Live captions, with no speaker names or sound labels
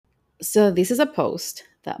So this is a post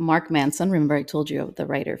that Mark Manson, remember I told you of the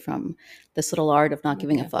writer from The Subtle Art of Not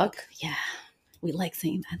Giving a Fuck? Yeah, we like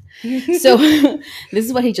saying that. So this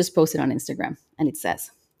is what he just posted on Instagram. And it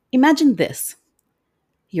says, imagine this.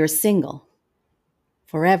 You're single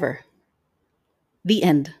forever. The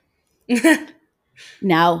end.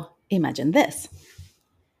 Now imagine this.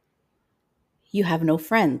 You have no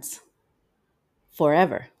friends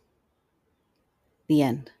forever. The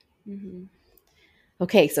end. Mm-hmm.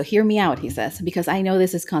 Okay, so hear me out, he says, because I know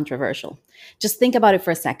this is controversial. Just think about it for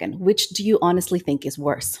a second. Which do you honestly think is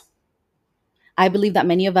worse? I believe that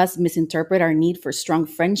many of us misinterpret our need for strong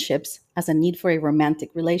friendships as a need for a romantic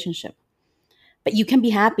relationship. But you can be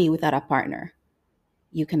happy without a partner.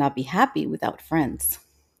 You cannot be happy without friends.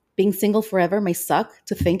 Being single forever may suck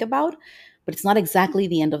to think about, but it's not exactly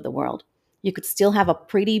the end of the world. You could still have a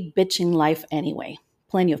pretty bitching life anyway.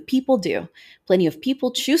 Plenty of people do. Plenty of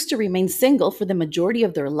people choose to remain single for the majority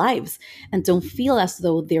of their lives and don't feel as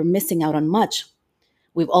though they're missing out on much.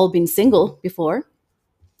 We've all been single before,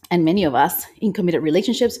 and many of us in committed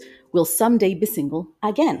relationships will someday be single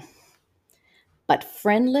again. But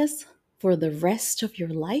friendless for the rest of your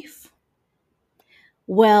life?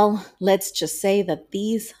 Well, let's just say that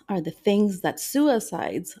these are the things that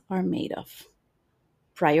suicides are made of.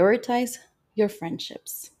 Prioritize your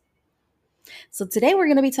friendships. So today we're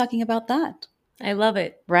going to be talking about that. I love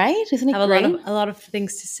it. Right? Isn't it I have great? a lot of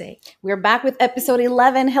things to say. We're back with episode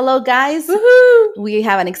 11. Hello, guys. Woohoo! We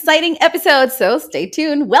have an exciting episode, so stay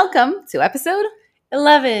tuned. Welcome to episode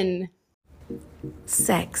 11.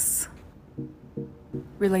 Sex,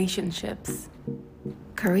 Relationships.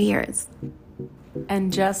 careers,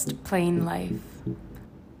 And just plain life.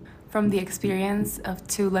 From the experience of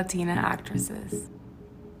two Latina actresses.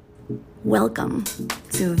 welcome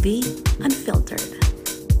to The Unfiltered.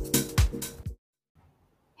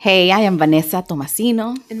 Hey, I am Vanessa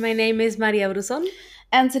Tomasino. And my name is Maria Bruzon.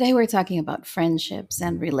 And today we're talking about friendships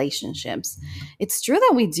and relationships. It's true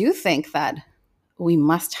that we do think that we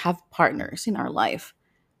must have partners in our life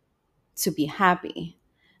to be happy.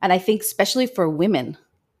 And I think especially for women,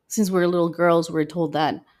 since we're little girls, we're told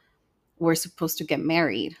that we're supposed to get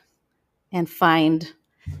married and find,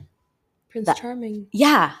 Prince That- Charming.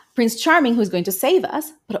 yeah, Prince Charming who's going to save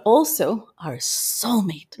us, but also our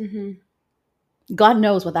soulmate. Mm-hmm. God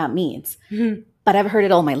knows what that means. Mm-hmm. But I've heard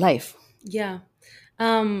it all my life. Yeah.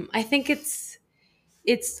 I think it's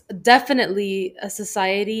definitely a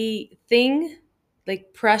society thing,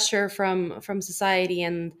 like pressure from society,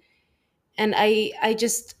 and I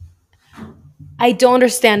just I don't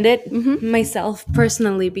understand it myself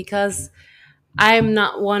personally, because I'm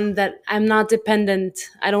not dependent.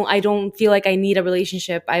 I don't feel like I need a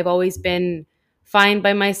relationship. I've always been fine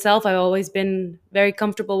by myself. I've always been very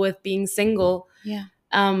comfortable with being single. Yeah.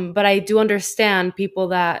 But I do understand people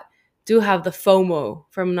that do have the FOMO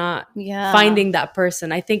from not Yeah. finding that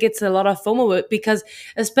person. I think it's a lot of FOMO because,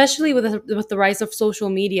 especially with the rise of social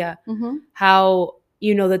media, Mm-hmm. how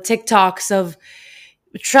the TikToks of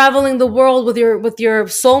traveling the world with your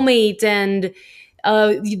soulmate and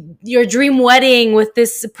your dream wedding with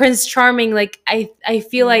this Prince Charming. Like I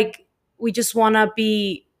feel like we just want to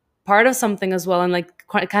be part of something as well, and like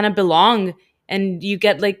kind of belong, and you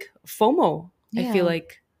get like FOMO. I feel Yeah.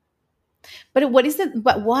 like. But what is it?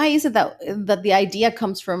 But why is it that the idea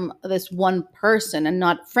comes from this one person and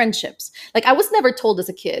not friendships? Like I was never told as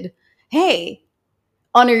a kid, "Hey,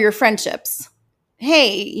 honor your friendships.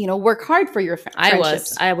 Hey, work hard for your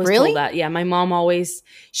friendships." I was really told that. Yeah, my mom always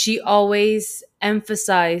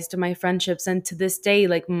emphasized my friendships, and to this day,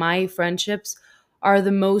 like my friendships are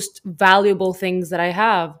the most valuable things that I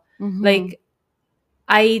have. Mhm. Like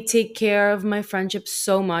I take care of my friendships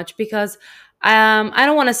so much because I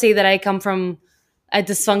don't want to say that I come from a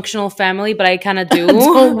dysfunctional family, but I kind of do.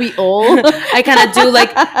 Don't we all? I kind of do.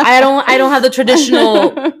 Like I don't have the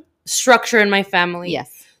traditional structure in my family.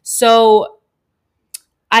 Yes. So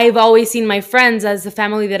I've always seen my friends as the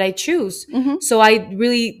family that I choose. Mhm. So I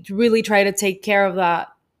really, really try to take care of that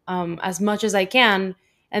as much as I can.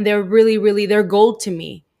 And they're really, really, they're gold to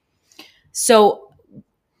me. So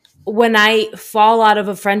when I fall out of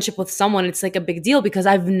a friendship with someone, it's like a big deal because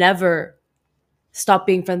I've never stopped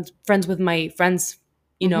being friends with my friends.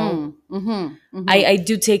 Mhm. Mhm. Mhm. I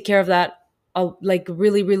do take care of that like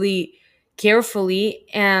really, really carefully.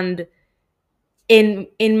 And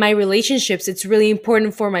in my relationships, it's really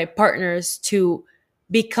important for my partners to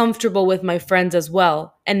be comfortable with my friends as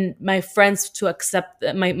well, and my friends to accept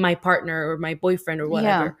my partner or my boyfriend or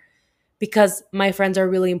whatever. Yeah. Because my friends are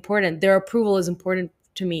really important. Their approval is important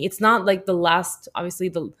to me. It's not like the last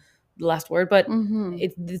word, but Mhm.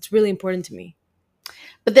 it's really important to me.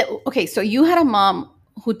 But okay, so you had a mom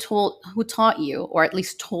who taught you, or at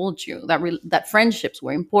least told you that that friendships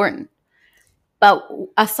were important. But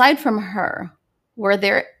aside from her, were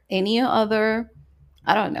there any other,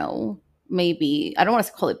 I don't know, maybe, I don't want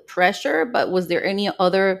to call it pressure, but was there any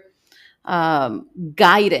other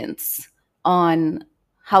guidance on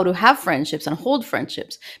how to have friendships and hold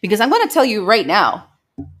friendships? Because I'm going to tell you right now,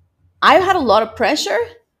 I've had a lot of pressure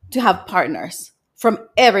to have partners from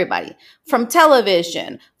everybody, from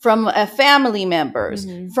television, from family members,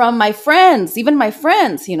 from my friends, even my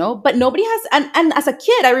friends, but nobody has. And as a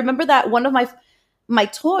kid, I remember that one of my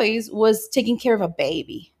toys was taking care of a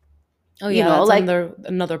baby. Oh yeah, that's like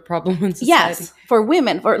another problem in society. Yes, for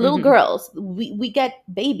women, for little girls, we get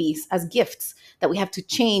babies as gifts that we have to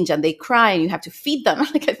change, and they cry, and you have to feed them.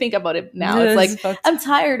 Like, I think about it now, it's like, I'm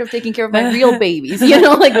tired of taking care of my real babies.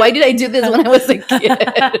 Like, why did I do this when I was a kid?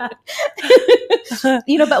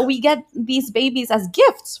 But we get these babies as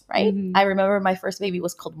gifts, right? I remember my first baby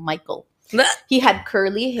was called Michael. He had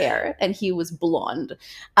curly hair and he was blonde,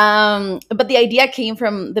 but the idea came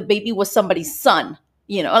from the baby was somebody's son.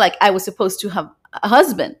 Like, I was supposed to have a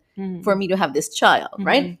husband for me to have this child,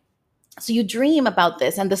 right? So you dream about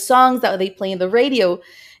this, and the songs that they play in the radio,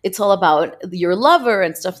 it's all about your lover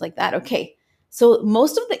and stuff like that. Okay, so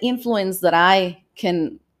most of the influence that I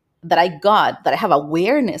got, that I have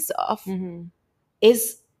awareness of,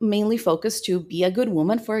 is mainly focused to be a good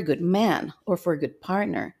woman for a good man or for a good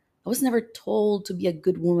partner. I was never told to be a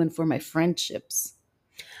good woman for my friendships.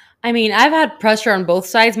 I mean, I've had pressure on both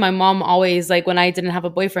sides. My mom always, like, when I didn't have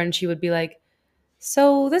a boyfriend, she would be like,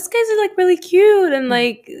 so this guy's like really cute, and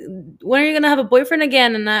like, when are you gonna have a boyfriend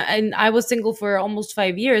again? And I was single for almost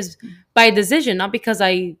 5 years by decision, not because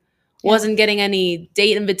I wasn't getting any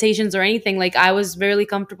date invitations or anything. Like, I was really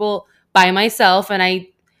comfortable by myself, and I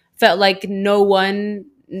felt like no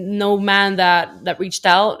man that reached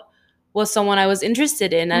out was someone I was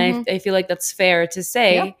interested in. And I feel like that's fair to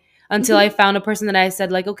say. Until I found a person that I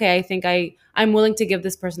said, like, okay, I think I'm willing to give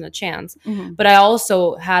this person a chance. But I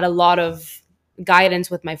also had a lot of guidance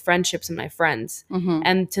with my friendships and my friends.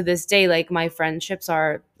 And to this day, like, my friendships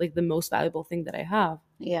are like the most valuable thing that I have.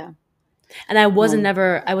 Yeah. And I was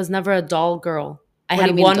never a doll girl. I What had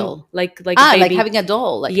do you mean one doll? like like having a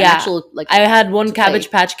doll, like an actual, like, I had one Cabbage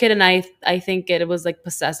play. Patch Kid, and I think it was like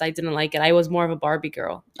possessed. I didn't like it. I was more of a Barbie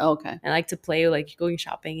girl. Oh, okay. I like to play, like, going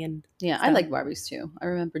shopping and I like Barbies too. I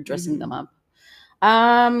remember dressing them up.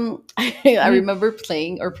 I remember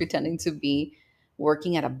playing or pretending to be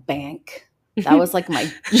working at a bank. That was like my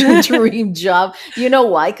dream job. You know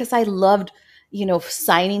why? Because I loved,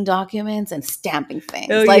 signing documents and stamping things.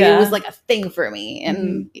 It was like a thing for me.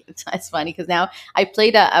 And it's funny because now I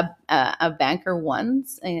played a banker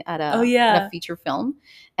once at a feature film,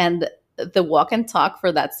 and the walk and talk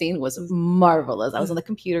for that scene was marvelous. I was on the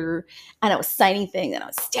computer and I was signing things and I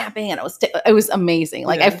was stamping and it was amazing.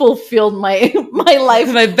 Like, I fulfilled my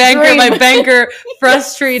life, my banker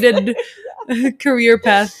frustrated career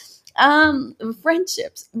path.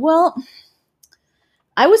 Friendships. Well,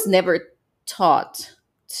 I was never taught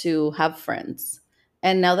to have friends,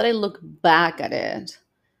 and now that I look back at it,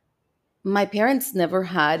 my parents never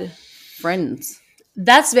had friends.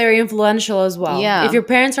 That's very influential as well. Yeah. If your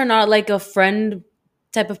parents are not like a friend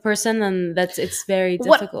type of person, then it's very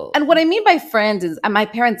difficult. What I mean by friends is, my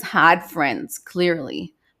parents had friends,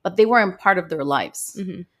 clearly, but they weren't part of their lives.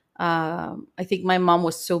 I think my mom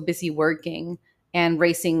was so busy working and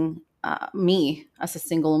raising me as a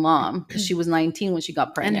single mom, because she was 19 when she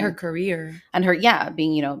got pregnant. And her career. And her,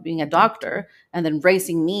 being a doctor, and then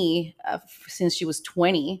raising me since she was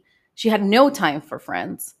 20. She had no time for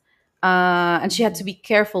friends. And she had to be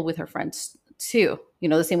careful with her friends too.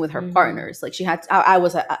 The same with her partners. Like, I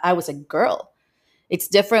was a girl. It's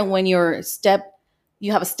different when you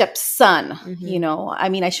have a stepson. I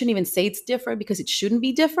mean, I shouldn't even say it's different, because it shouldn't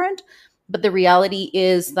be different. But the reality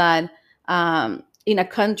is that in a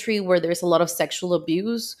country where there's a lot of sexual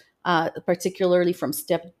abuse, particularly from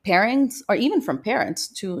step parents or even from parents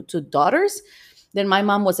to daughters, then my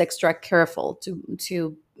mom was extra careful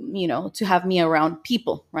to have me around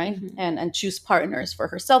people, right? And choose partners for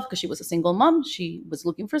herself, because she was a single mom. She was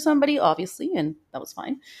looking for somebody, obviously, and that was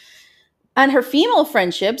fine. And her female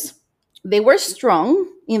friendships, they were strong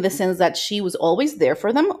in the sense that she was always there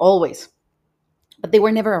for them, always. But they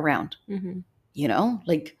were never around,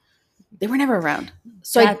 like, they were never around.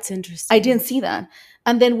 So that's interesting. I didn't see that.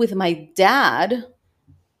 And then with my dad,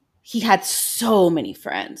 he had so many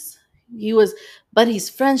friends. But his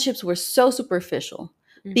friendships were so superficial,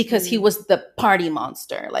 because he was the party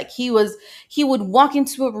monster. Like, he would walk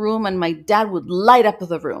into a room and my dad would light up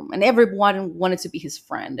the room, and everyone wanted to be his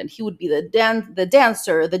friend. And he would be the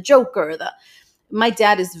dancer, the joker, My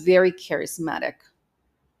dad is very charismatic.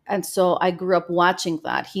 And so I grew up watching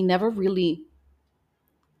that. He never really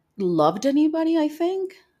loved anybody, I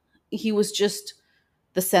think. He was just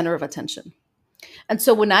the center of attention. And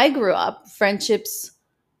so when I grew up, friendships,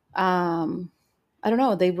 um, I don't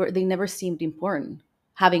know, they never seemed important.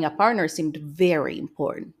 Having a partner seemed very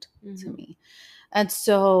important to Mhm. me. And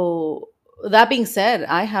so that being said,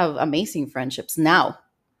 I have amazing friendships now.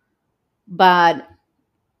 But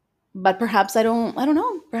perhaps I don't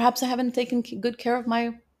know. Perhaps I haven't taken good care of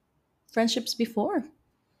my friendships before,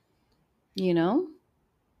 you know?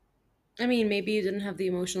 I mean, maybe you didn't have the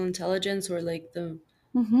emotional intelligence or like the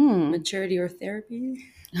Mhm. maturity or therapy.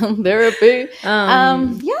 Therapy.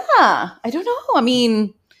 Um, Yeah, I don't know. I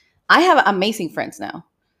mean, I have amazing friends now,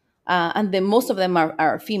 and then most of them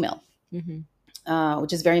are female, mhm.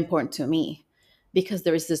 which is very important to me because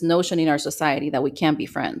there is this notion in our society that we can't be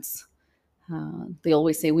friends. They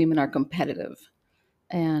always say women are competitive,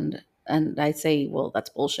 and I say, well, that's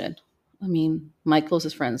bullshit. I mean, my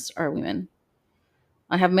closest friends are women.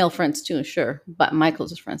 I have male friends too, sure, but my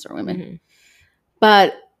closest friends are women. Mhm.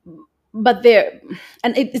 But there,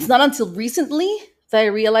 and it's not until recently that I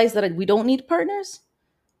realized that we don't need partners.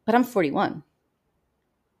 But I'm 41.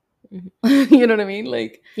 Mhm. You know what I mean?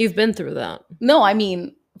 Like, You've been through that. no, I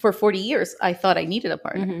mean, for 40 years, I thought I needed a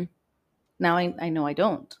partner. Hmm. Now I know I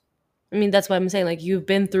don't. I mean, that's what I'm saying. Like you've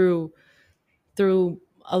been through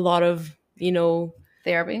a lot of,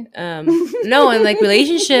 Therapy. no, and like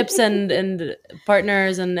relationships and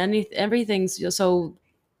partners and everything. So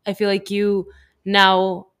I feel like you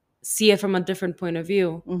now see it from a different point of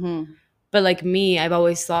view. Hmm. But like me, I've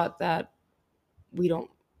always thought that we don't.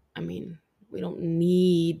 I mean, we don't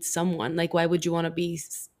need someone. Like, why would you want to be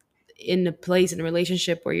in a place in a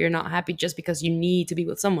relationship where you're not happy just because you need to be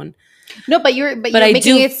with someone? No, but you're But I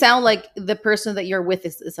making do. it sound like the person that you're with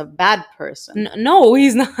is a bad person. No,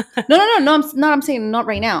 he's not. No. I'm saying not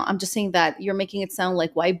right now. I'm just saying that you're making it sound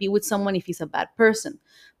like why be with someone if he's a bad person.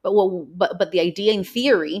 But the idea in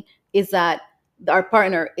theory is that our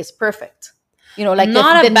partner is perfect. You know, like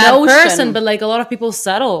Not the a bad person, notion. but like a lot of people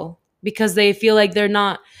settle because they feel like they're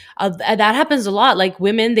not. That happens a lot. Like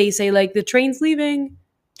women, they say like the train's leaving.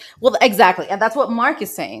 Well, exactly, and that's what Mark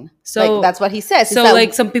is saying. Like So that's what he says. Is so that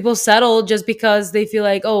like some people settle just because they feel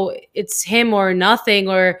like, oh, it's him or nothing,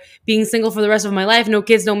 or being single for the rest of my life, no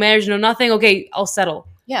kids, no marriage, no nothing. Okay, I'll settle.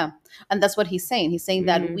 yeah, and that's what he's saying. He's saying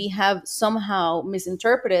that Hmm. we have somehow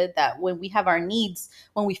misinterpreted that when we have our needs,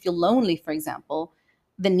 when we feel lonely, for example,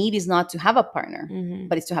 the need is not to have a partner, Hmm.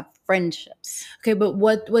 but it's to have friendships. Okay, but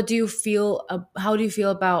what do you feel? How do you feel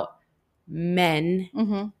about men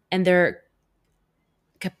Hmm. and their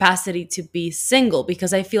capacity to be single?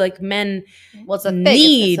 Because I feel like men What's the thing? It's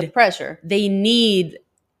a need pressure. they need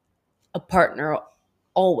a partner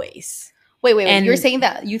always. Wait. You're And saying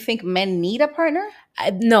that you think men need a partner?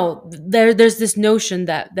 no, there's this notion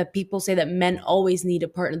that people say that men always need a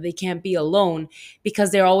partner. They can't be alone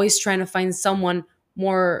because they're always trying to find someone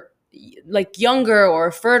more like younger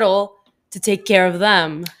or fertile to take care of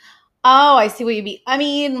them. Oh, I see what you mean. I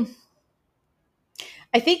mean,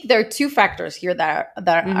 I think there are two factors here that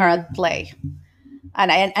are Hmm. at play.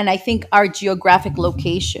 And I think our geographic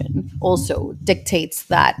location also dictates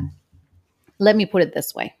that. Let me put it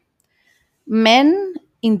this way: men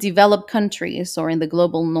in developed countries or in the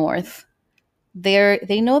global north,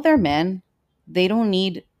 they know their men. They don't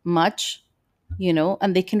need much,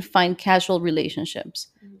 and they can find casual relationships.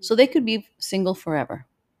 So they could be single forever,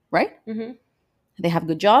 right? Hmm. They have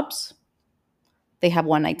good jobs. They have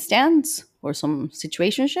one night stands or some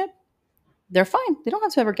situationship. They're fine. They don't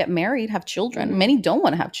have to ever get married, have children. Hmm. Many don't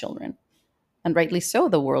want to have children. And rightly so.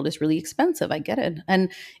 The world is really expensive. I get it.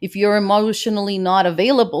 And if you're emotionally not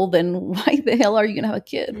available, then why the hell are you going to have a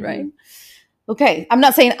kid, Hmm. right? Okay. I'm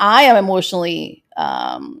not saying I am emotionally,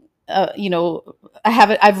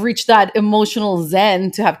 I've reached that emotional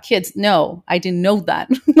zen to have kids. No, I didn't know that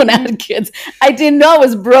when I had kids. I didn't know I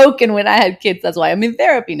was broken when I had kids. That's why I'm in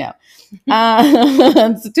therapy now,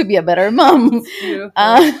 to be a better mom. Beautiful.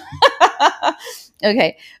 Uh,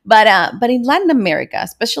 okay, but in Latin America,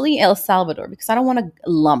 especially El Salvador, because I don't want to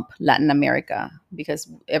lump Latin America because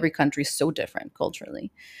every country is so different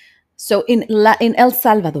culturally. So in El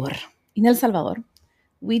Salvador,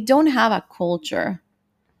 we don't have a culture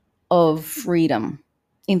of freedom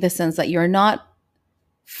in the sense that you're not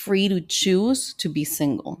free to choose to be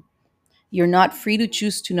single. You're not free to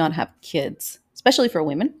choose to not have kids, especially for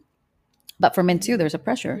women. But for men too, there's a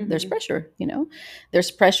pressure. There's Hmm. pressure. There's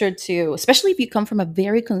pressure to, especially if you come from a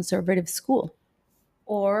very conservative school.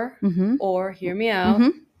 Or Mm-hmm. or hear me out.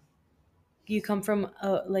 Mm-hmm. you come from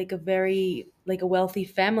like a very like a wealthy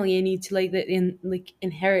family, and you need to like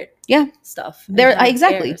inherit Yeah, stuff and there have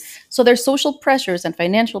exactly. heirs. So there's social pressures and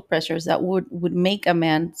financial pressures that would make a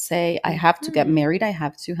man say, I have to get Mhm. married, I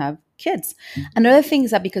have to have kids. Another thing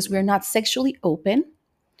is that because we're not sexually open,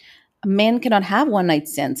 men cannot have one night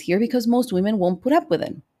stands here because most women won't put up with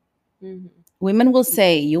it. Mhm. Women will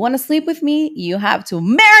say, you want to sleep with me? You have to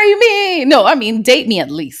marry me. No, I mean, date me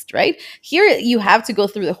at least, right? Here, you have to go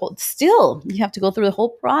through you have to go through the whole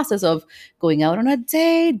process of going out on a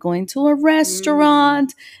date, going to a Mm.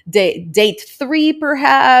 restaurant, date three,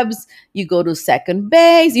 perhaps. You go to second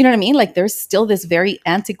base. You know what I mean? Like, there's still this very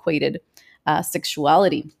antiquated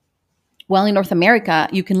sexuality. Well, in North America,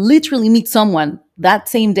 you can literally meet someone that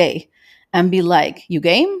same day and be like, you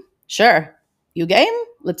game? Sure. You game?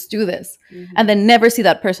 Let's do this. And Mhm. then never see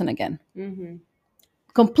that person again. Mhm.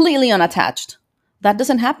 Completely unattached. That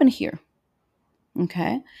doesn't happen here.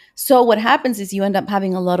 Okay. So what happens is you end up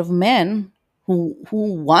having a lot of men who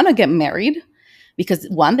want to get married because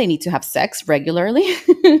one, they need to have sex regularly,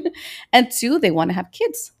 and two, they want to have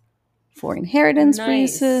kids for inheritance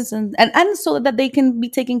reasons Nice. and so that they can be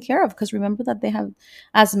taken care of, because remember that they have,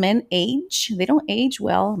 as men age, they don't age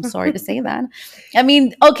well. I'm sorry to say that. I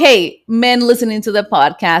mean, okay, men listening to the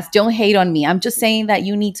podcast, don't hate on me. I'm just saying that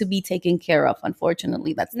you need to be taken care of.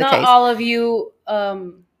 Unfortunately, that's the Not case. all of you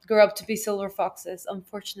grow up to be silver foxes,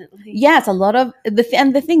 unfortunately. Yes, a lot of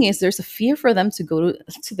and the thing is, there's a fear for them to go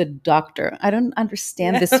to the doctor. I don't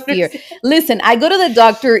understand Yeah, this fear. Listen, I go to the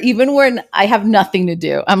doctor even when I have nothing to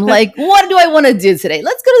do. I'm like, what do I want to do today?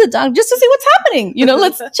 Let's go to the doctor just to see what's happening.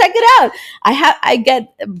 Let's check it out. I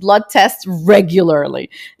get blood tests regularly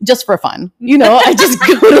just for fun. I just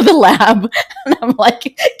go to the lab and I'm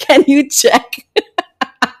like, can you check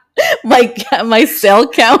my cell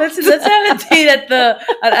count? let's have a date at the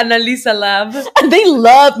Analisa lab. They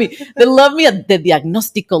love me. They love me at the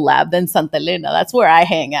Diagnostico lab in Santa Elena. That's where I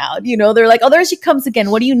hang out. They're like, oh, there she comes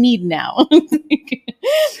again. What do you need now?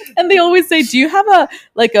 And they always say, do you have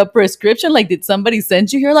a prescription? Like, did somebody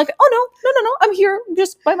send you here? Like, oh, no. I'm here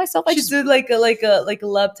just by myself. I She just did like a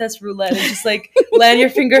lab test roulette and just like land your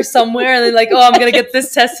finger somewhere and then like, oh, I'm gonna get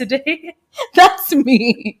this test today. That's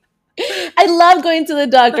me. I love going to the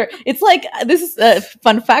doctor. It's like, this is a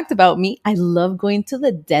fun fact about me. I love going to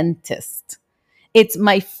the dentist. It's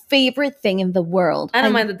my favorite thing in the world. I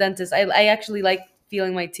don't mind the dentist. I actually like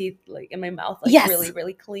feeling my teeth like in my mouth like Yes. really,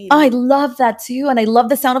 really clean. Oh, I love that too. And I love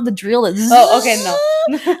the sound of the drill. Oh, okay,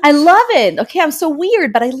 no. I love it. Okay, I'm so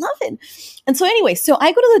weird, but I love it. And so anyway, so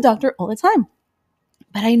I go to the doctor all the time.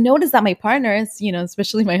 But I noticed that my partners,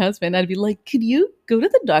 especially my husband, I'd be like, could you go to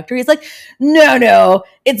the doctor? He's like, no,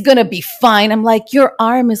 it's going to be fine. I'm like, your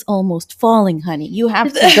arm is almost falling, honey. You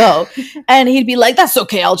have to go. And he'd be like, that's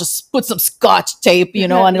okay. I'll just put some scotch tape,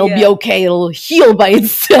 and it'll be okay. It'll heal by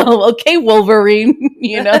itself. Okay, Wolverine,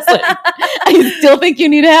 so I still think you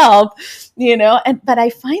need help, but I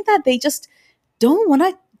find that they just don't want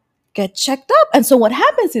to get checked up. And so what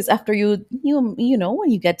happens is after when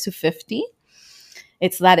you get to 50,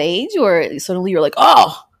 it's that age where suddenly you're like,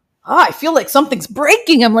 I feel like something's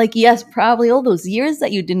breaking. I'm like, yes, probably all those years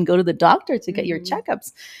that you didn't go to the doctor to get your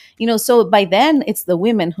checkups. So by then it's the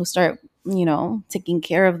women who start, taking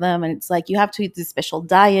care of them. And it's like, you have to eat this special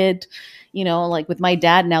diet, like with my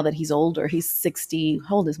dad, now that he's older, he's 60.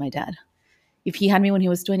 How old is my dad? If he had me when he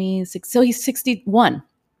was 26, so he's 61.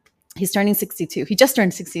 He's turning 62. He just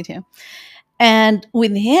turned 62. And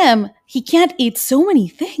with him, he can't eat so many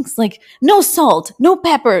things, like no salt, no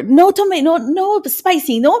pepper, no tomato, no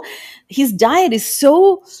spicy, no. His diet is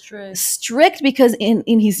so strict because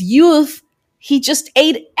in his youth, he just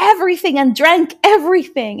ate everything and drank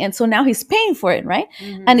everything. And so now he's paying for it, right?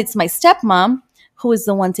 Mm-hmm. And it's my stepmom who is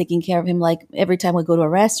the one taking care of him. Like every time we go to a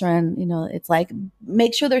restaurant, it's like,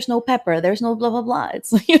 make sure there's no pepper, there's no blah, blah, blah.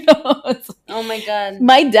 It's, oh my God.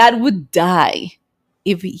 My dad would die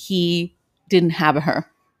if he didn't have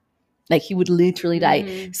her. Like he would literally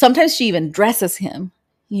die. Sometimes she even dresses him,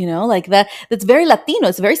 like that's very Latino.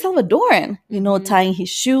 It's very Salvadoran, tying his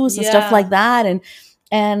shoes and stuff like that.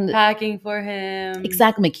 And packing for him.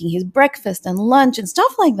 Exactly. Making his breakfast and lunch and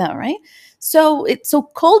stuff like that. Right. So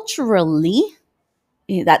culturally,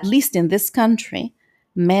 at least in this country,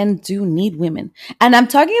 men do need women. And I'm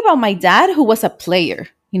talking about my dad, who was a player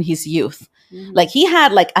in his youth. Like he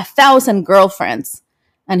had like 1,000 girlfriends.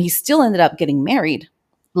 And he still ended up getting married,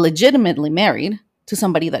 legitimately married to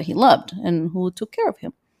somebody that he loved and who took care of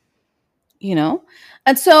him,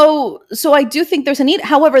 And so I do think there's a need.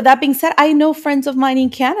 However, that being said, I know friends of mine in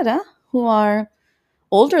Canada who are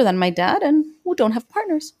older than my dad and who don't have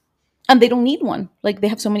partners. And they don't need one. Like they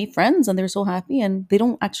have so many friends and they're so happy and they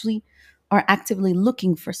don't actually are actively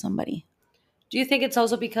looking for somebody. Do you think it's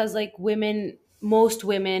also because like women, most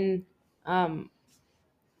women, um,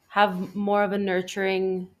 have more of a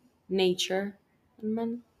nurturing nature than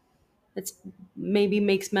men? It's maybe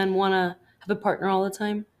makes men want to have a partner all the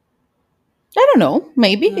time. I don't know.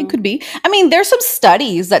 Maybe it No. could be. I mean, there's some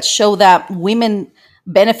studies that show that women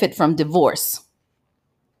benefit from divorce.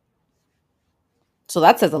 So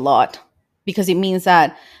that says a lot because it means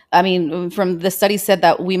that, I mean, from the study said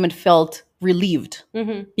that women felt relieved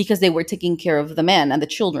Mm-hmm. because they were taking care of the men and the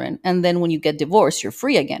children. And then when you get divorced, you're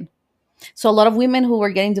free again. So a lot of women who were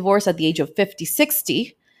getting divorced at the age of 50,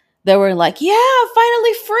 60, they were like, yeah,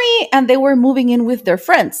 finally free. And they were moving in with their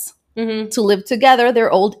friends Mm-hmm. to live together their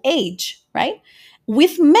old age, right?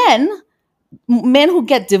 With men who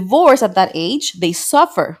get divorced at that age, they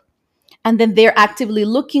suffer. And then they're actively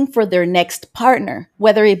looking for their next partner,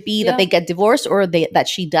 whether it be that Yeah. they get divorced or that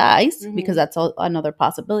she dies, because Mm-hmm. that's another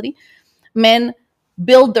possibility. Men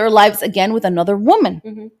build their lives again with another woman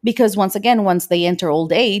Mm-hmm. because once again, once they enter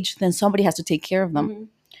old age, then somebody has to take care of them. Mm-hmm.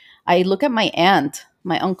 I look at my aunt.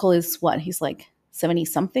 My uncle is what? He's like 70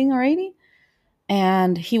 something or 80.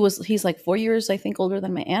 And he's like 4 years, I think, older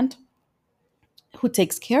than my aunt. Who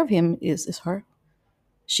takes care of him is her.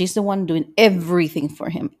 She's the one doing everything for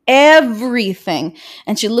him. Everything.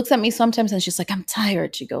 And she looks at me sometimes and she's like, I'm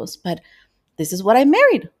tired. She goes, but this is what I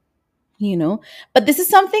married, you know? But this is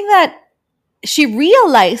something that she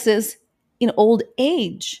realizes in old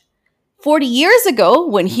age. 40 years ago,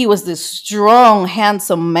 when he was this strong,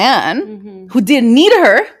 handsome man Mm-hmm. who didn't need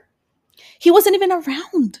her, he wasn't even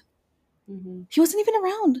around. Mm-hmm. He wasn't even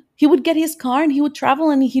around. He would get his car and he would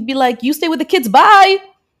travel and he'd be like, you stay with the kids, bye.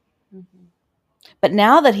 Mm-hmm. But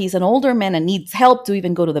now that he's an older man and needs help to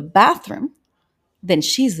even go to the bathroom, then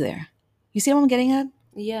she's there. You see what I'm getting at?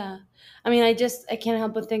 Yeah. I mean, I can't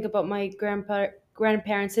help but think about my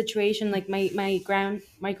grandparents situation. Like my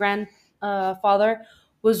father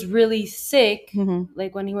was really sick, Mm-hmm.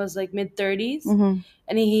 like when he was like mid 30s, Mm-hmm.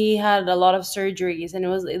 and he had a lot of surgeries, and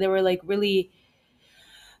they were like really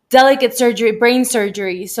delicate surgery, brain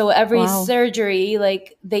surgery. So every Wow. surgery,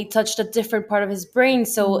 like they touched a different part of his brain.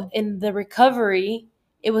 So Mhm. in the recovery,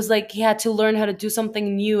 it was like he had to learn how to do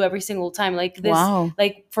something new every single time. Like this, Wow.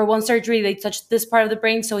 like for one surgery, they touched this part of the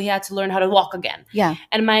brain, so he had to learn how to walk again. Yeah.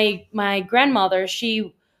 And my grandmother,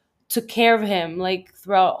 she took care of him like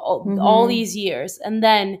throughout all Mm-hmm. these years, and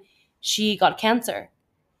then she got cancer,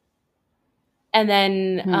 and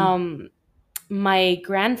then Mm-hmm. my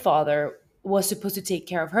grandfather was supposed to take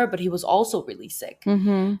care of her, but he was also really sick.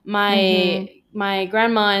 Mm-hmm. Mm-hmm. My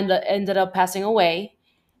grandma ended up passing away,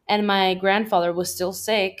 and my grandfather was still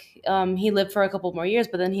sick. He lived for a couple more years,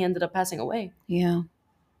 but then he ended up passing away. Yeah.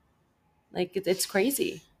 Like it's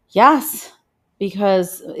crazy. Yes.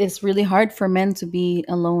 Because it's really hard for men to be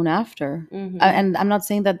alone after. Hmm. And I'm not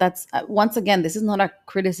saying that that's, once again, this is not a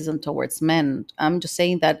criticism towards men. I'm just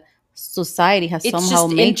saying that society has It's somehow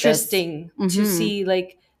just made this. interesting to Mm-hmm. see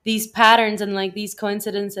like these patterns and like these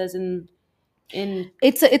coincidences in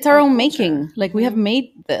It's our our own culture. making. Like we have Hmm.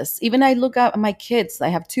 made this. Even I look at my kids. I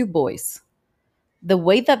have two boys. The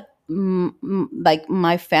way that like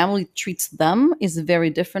my family treats them is very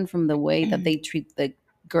different from the way that they treat the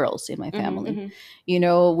girls in my Hmm. family. Hmm. You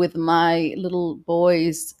know, with my little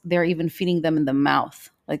boys, they're even feeding them in the mouth.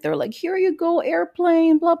 Like they're like, "Here you go,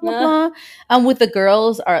 airplane, blah blah blah." And with the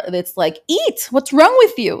girls, it's like, "Eat. What's wrong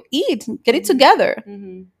with you? Eat. Get it together."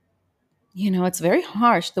 Hmm. You know, it's very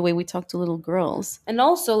harsh the way we talk to little girls. And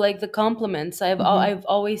also like the compliments. Hmm. I've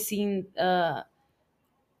always seen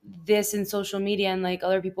this in social media and like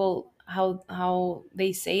other people how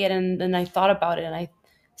they say it, and then I thought about it and I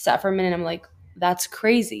sat for a minute and I'm like, that's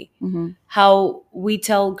crazy. Hmm. How we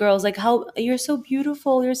tell girls like, how you're so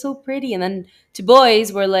beautiful, you're so pretty, and then to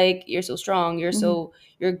boys we're like, you're so strong, Hmm.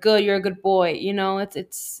 you're good, you're a good boy. You know,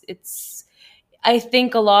 it's I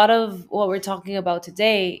think a lot of what we're talking about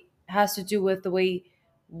today has to do with the way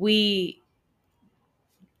we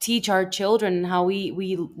teach our children and how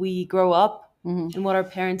we grow up, Hmm. and what our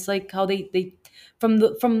parents like, how they from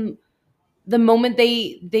the moment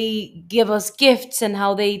they give us gifts and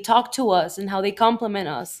how they talk to us and how they compliment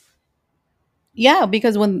us. Yeah,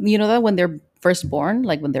 because when you know that when they're first born,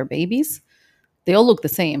 like when they're babies, they all look the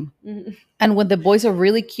same. Mhm. And when the boys are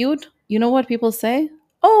really cute, you know what people say?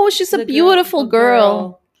 Oh, she's a The girl, beautiful the girl.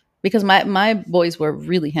 girl, Because my boys were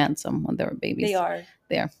really handsome when they were they babies. are.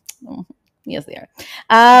 They are. Oh, yes, they are.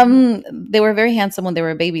 Mhm. They were very handsome when they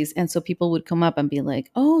were babies. And so people would come up and be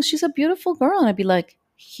like, oh, she's a beautiful girl. And I'd be like,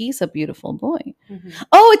 he's a beautiful boy. Mhm.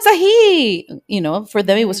 Oh, it's a he. You know, for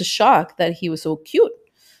them, it was Mhm. a shock that he was so cute.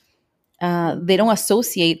 They don't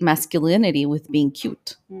associate masculinity with being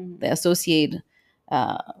cute. Mhm. They associate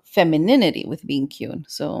femininity with being cute.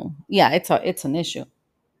 So yeah, it's an issue.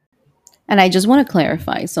 And I just want to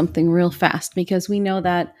clarify something real fast because we know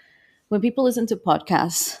that when people listen to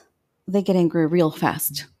podcasts, they get angry real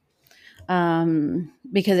fast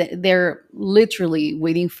because they're literally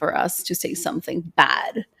waiting for us to say something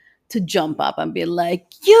bad to jump up and be like,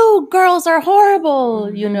 you girls are horrible,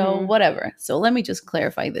 Mhm. whatever. So let me just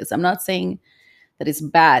clarify this. I'm not saying that it's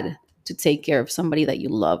bad to take care of somebody that you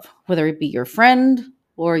love, whether it be your friend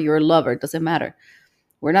or your lover, it doesn't matter.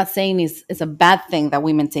 We're not saying it's a bad thing that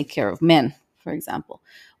women take care of men, for example.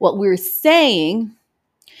 What we're saying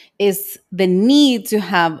is the need to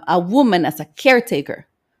have a woman as a caretaker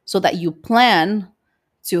so that you plan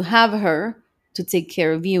to have her to take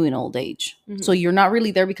care of you in old age. So Mhm. you're not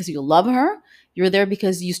really there because you love her. You're there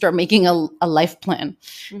because you start making a life plan,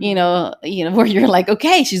 Mhm. where you're like,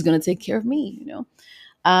 okay, she's going to take care of me.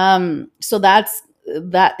 So that's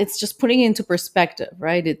that. It's just putting it into perspective,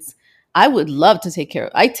 right? I would love to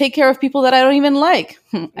I take care of people that I don't even like.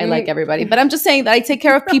 I like Mm. everybody, but I'm just saying that I take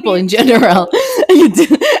care of people Me in too. general.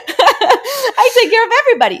 I take care of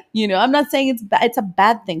everybody. I'm not saying it's a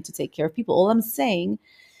bad thing to take care of people. All I'm saying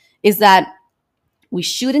is that we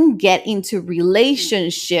shouldn't get into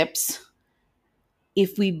relationships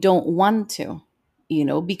if we don't want to,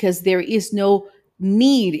 because there is no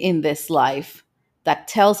need in this life that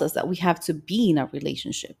tells us that we have to be in a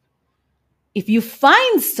relationship. If you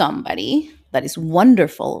find somebody that is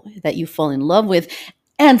wonderful, that you fall in love with,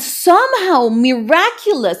 and somehow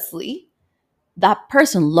miraculously that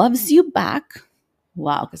person loves you back,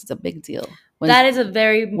 wow, because it's a big deal That is a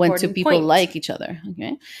very when two important people point. like each other.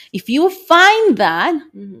 Okay. If you find that,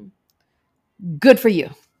 Mhm. good for you.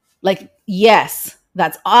 Like, yes,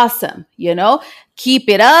 that's awesome. Keep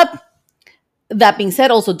it up. That being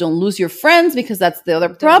said, also don't lose your friends because that's the other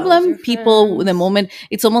Don't lose problem. your People, the friends. moment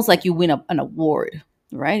it's almost like you win an award,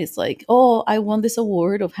 right? It's like, oh, I won this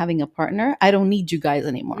award of having a partner. I don't need you guys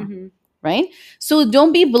anymore, Mhm. right? So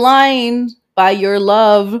don't be blind by your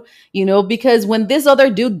love, because when this other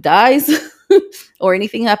dude dies or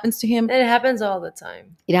anything happens to him, It happens all the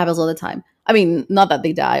time. it happens all the time. I mean, not that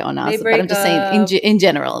they die on They us, but I'm break just saying up. in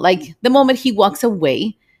general, like the moment he walks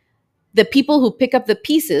away, the people who pick up the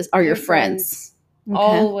pieces are your Your friends. friends.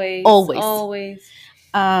 Okay. Always. Always. Always.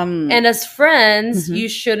 Um, And as friends, mhm. you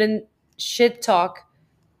shouldn't shit talk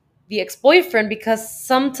the ex-boyfriend because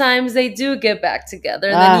sometimes they do get back together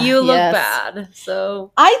and then you look Yes. bad.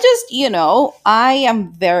 So I just, I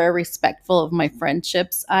am very respectful of my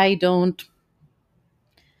friendships. I don't,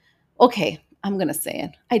 okay, I'm going to say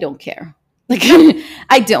it. I don't care. Like,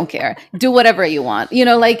 I don't care. Do whatever you want.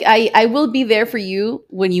 Like, I will be there for you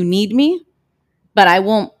when you need me, but I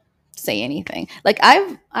won't say anything. Like,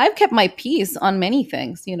 I've kept my peace on many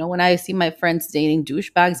things. When I see my friends dating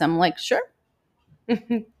douchebags, I'm like, sure.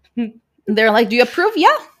 They're like, do you approve? Yeah.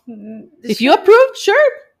 If you sure. approve,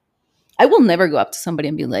 sure. I will never go up to somebody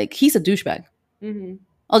and be like, he's a douchebag. Hmm.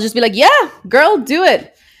 I'll just be like, yeah, girl, do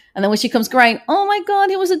it. And then when she comes crying, oh my God,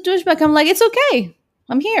 he was a douchebag. I'm like, it's okay.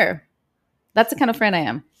 I'm here. That's the kind of friend I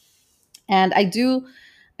am. And I do,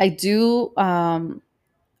 I do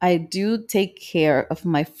take care of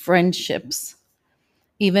my friendships,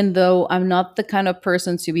 even though I'm not the kind of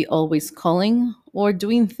person to be always calling or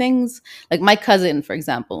doing things. Like my cousin, for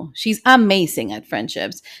example, she's amazing at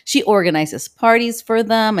friendships. She organizes parties for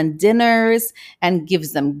them and dinners and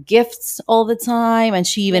gives them gifts all the time. And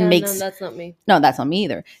she even Yeah, no, makes, that's not me. no, that's not me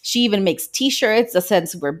either. She even makes t-shirts that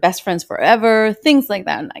says we're best friends forever, things like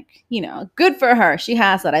that. And like, good for her. She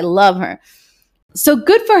has that. I love her. So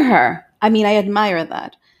good for her. I mean, I admire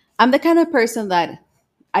that. I'm the kind of person that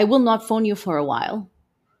I will not phone you for a while.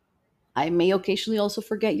 I may occasionally also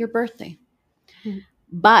forget your birthday. Mhm.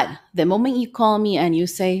 But the moment you call me and you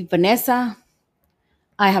say, Vanessa,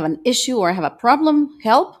 I have an issue or I have a problem,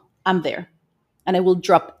 help, I'm there. And I will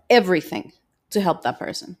drop everything to help that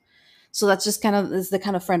person. So that's just kind of is the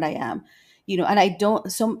kind of friend I am. And I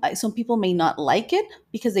don't some people may not like it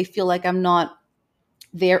because they feel like I'm not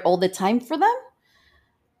there all the time for them,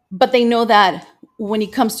 but they know that when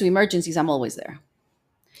it comes to emergencies, I'm always there.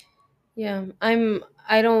 Yeah,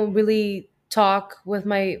 I don't really talk with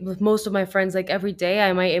most of my friends like every day.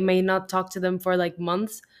 I may not talk to them for like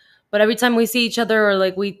months, but every time we see each other or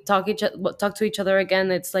like we talk to each other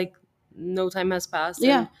again, it's like no time has passed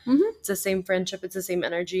Yeah. and it's the same friendship, it's the same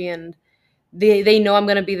energy, and they know I'm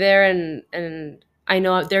gonna be there, and I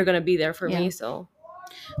know they're gonna be there for Yeah. me. So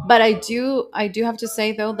But I do have to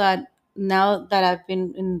say though that now that I've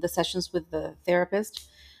been in the sessions with the therapist,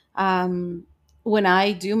 um, when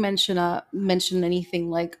I do mention anything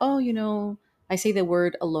like, oh, I say the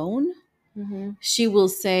word alone, Mm-hmm. she will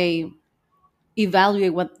say,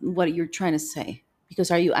 evaluate what you're trying to say, because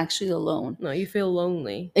are you actually alone? No, you feel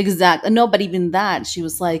lonely. Exactly. No, but even that, she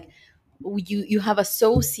was like, you have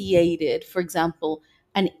associated, for example,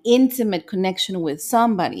 an intimate connection with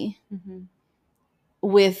somebody Mm-hmm.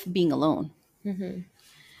 with being alone. Mm-hmm.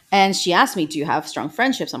 And she asked me, do you have strong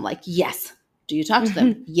friendships? I'm like, yes. Do you talk to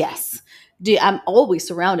them? Yes. I'm always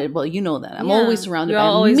surrounded. Well, you know that. I'm always Yeah, surrounded you're by a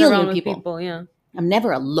always million around with people. people. Yeah. I'm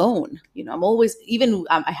never alone. I'm always, even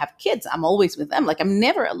I have kids, I'm always with them. Like, I'm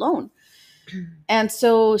never alone. And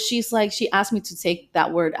so she's like, she asked me to take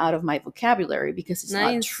that word out of my vocabulary because it's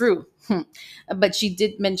not Nice. true. But she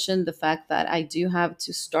did mention the fact that I do have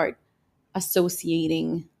to start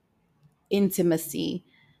associating intimacy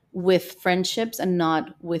with friendships and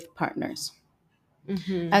not with partners.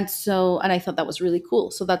 Mm-hmm. And I thought that was really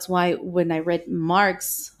cool. So that's why when I read Mark,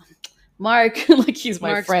 like he's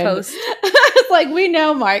my Mark's friend. post. It's like, we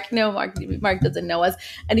know Mark. No, Mark doesn't know us.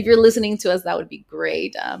 And if you're listening to us, that would be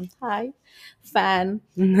great. Hi, fan.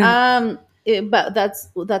 But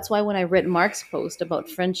that's why when I read Mark's post about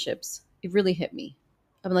friendships, it really hit me.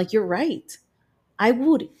 I'm like, you're right. I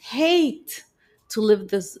would hate to live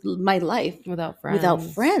this my life Without without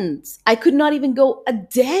friends. friends. I could not even go a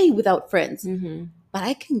day without friends, Mm-hmm. but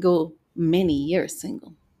I can go many years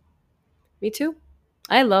single. Me too.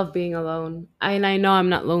 I love being alone. And I know I'm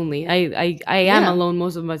not lonely. I am Yeah. alone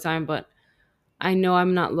most of my time, but I know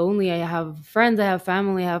I'm not lonely. I have friends, I have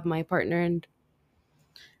family, I have my partner, and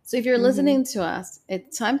So if you're mm-hmm. listening to us,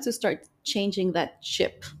 it's time to start changing that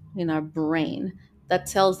chip in our brain that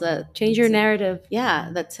tells that, Change your narrative. yeah,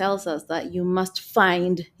 that tells us that you must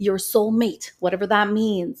find your soulmate, whatever that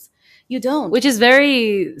means. You don't. Which is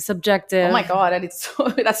very Oh my subjective. god, and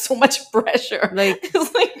that's so much pressure. Like,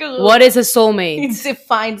 It's like, what is a soulmate?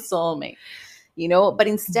 define soulmate, but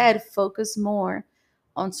instead focus more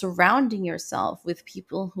on surrounding yourself with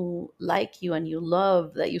people who like you and you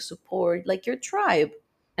love, that you support, like your tribe.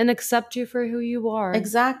 And accept you for who you are,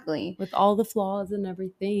 Exactly. with all the flaws and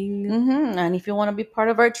everything. And if you want to be part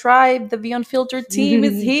of our tribe, the Be Unfiltered team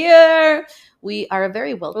is here. We are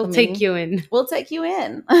very We'll welcoming. take you in. We'll take you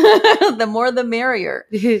in. The more, the merrier.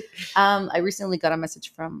 I recently got a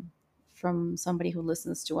message from somebody who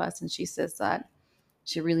listens to us, and she says that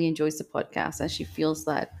she really enjoys the podcast, and she feels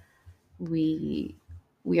that we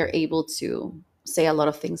we are able to say a lot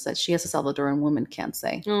of things that she as a Salvadoran woman can't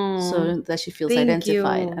say. Oh, So that she feels thank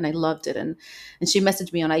identified, you. and I loved it. And she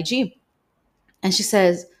messaged me on IG, and she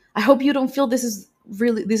says, I hope you don't feel this is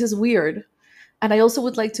weird. And I also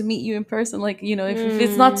would like to meet you in person. Like, if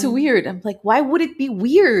it's not too weird. I'm like, why would it be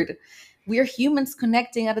weird? We are humans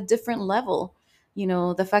connecting at a different level.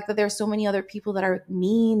 The fact that there are so many other people that are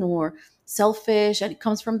mean or selfish, and it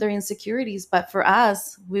comes from their insecurities. But for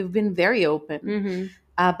us, we've been very open Mm-hmm.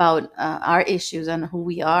 about our issues and who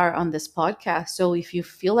we are on this podcast. So if you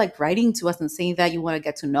feel like writing to us and saying that you want to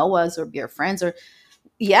get to know us or be our friends, or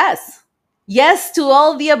yes. Yes to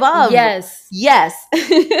all the above. Yes. Yes.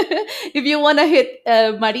 If you want to hit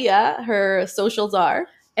Maria, her socials are.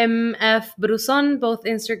 MF Bruson, both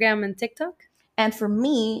Instagram and TikTok. And for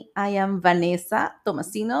me, I am Vanessa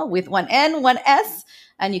Tomasino with one N, one S.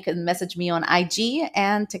 And you can message me on IG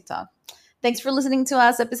and TikTok. Thanks for listening to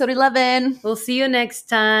us, episode 11. We'll see you next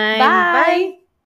time. Bye. Bye.